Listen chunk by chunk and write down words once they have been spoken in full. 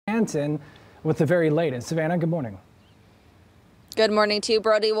Stanton with the very latest. Savannah, good morning. Good morning to you,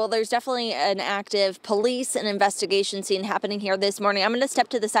 Brody. Well, there's definitely an active police and investigation scene happening here this morning. I'm going to step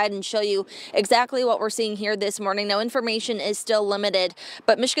to the side and show you exactly what we're seeing here this morning. Now, information is still limited,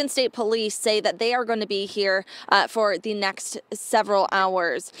 but Michigan State Police say that they are going to be here for the next several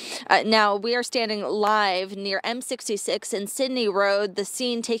hours. Now, we are standing live near M66 and Sydney Road, the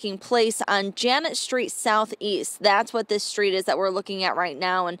scene taking place on Janet Street Southeast. That's what this street is that we're looking at right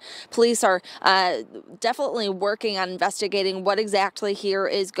now, and police are definitely working on investigating what exactly here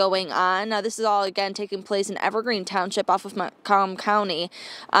is going on. Now, this is all again taking place in Evergreen Township off of Montcalm County,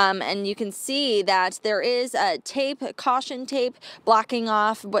 and you can see that there is a caution tape blocking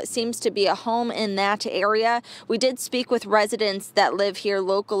off what seems to be a home in that area. We did speak with residents that live here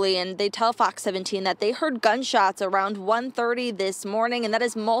locally, and they tell Fox 17 that they heard gunshots around 1:30 this morning, and that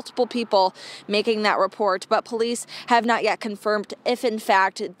is multiple people making that report, but police have not yet confirmed if in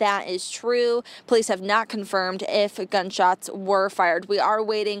fact that is true. Police have not confirmed if gunshots were fired. We are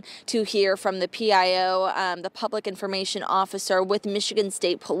waiting to hear from the PIO, the Public Information Officer with Michigan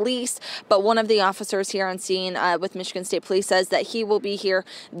State Police, but one of the officers here on scene with Michigan State Police says that he will be here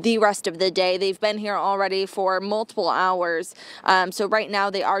the rest of the day. They've been here already for multiple hours, so right now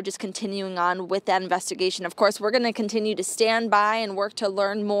they are just continuing on with that investigation. Of course, we're going to continue to stand by and work to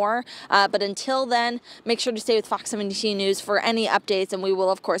learn more, but until then, make sure to stay with Fox 17 News for any updates, and we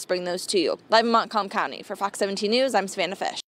will, of course, bring those to you. Live in Montcalm County for Fox 17 News, I'm Savannah Fish.